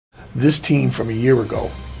This team from a year ago,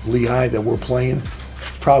 Lehigh, that we're playing,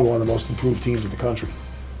 probably one of the most improved teams in the country.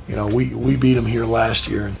 You know, we beat them here last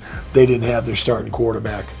year, and they didn't have their starting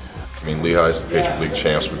quarterback. I mean, Lehigh's the Patriot League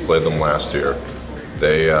champs. We played them last year.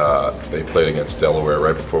 They played against Delaware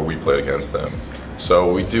right before we played against them.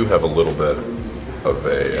 So we do have a little bit of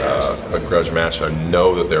a grudge match. I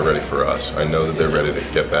know that they're ready for us. I know that they're ready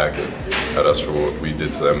to get back at us for what we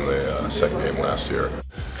did to them in the second game last year.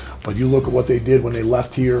 But you look at what they did when they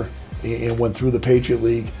left here and went through the Patriot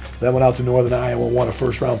League, then went out to Northern Iowa, won a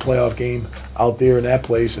first-round playoff game out there in that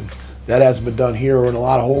place, and that hasn't been done here or in a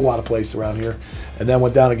whole lot of places around here. And then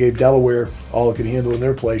went down and gave Delaware all it could handle in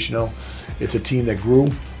their place. You know, it's a team that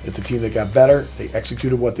grew. It's a team that got better. They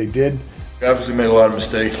executed what they did. We obviously made a lot of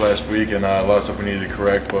mistakes last week, and a lot of stuff we needed to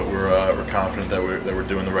correct. But we're confident that we're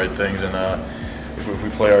doing the right things, and if we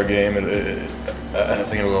play our game, I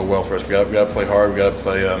think it'll go well for us. We got to play hard. We got to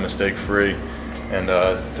play mistake-free,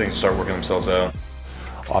 and things start working themselves out.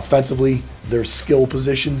 Offensively, their skill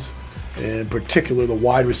positions, in particular the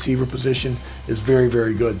wide receiver position, is very,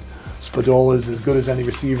 very good. Spadola is as good as any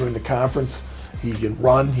receiver in the conference. He can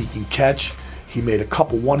run, he can catch. He made a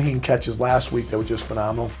couple one-hand catches last week that were just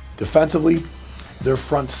phenomenal. Defensively, their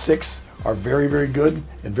front six are very, very good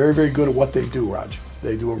and very, very good at what they do, Raj.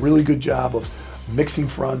 They do a really good job of mixing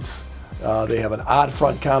fronts. They have an odd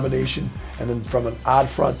front combination, and then from an odd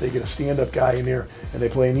front, they get a stand-up guy in there, and they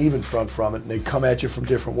play an even front from it, and they come at you from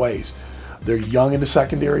different ways. They're young in the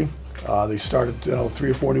secondary. They started 3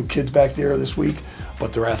 or 4 new kids back there this week,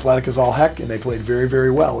 but they're athletic as all heck, and they played very,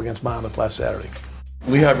 very well against Monmouth last Saturday.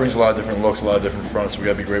 Lehigh brings a lot of different looks, a lot of different fronts, so we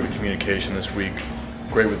got to be great with communication this week,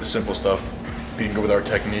 great with the simple stuff, being good with our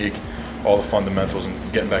technique, all the fundamentals,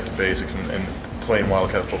 and getting back to basics and playing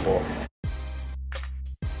Wildcat football.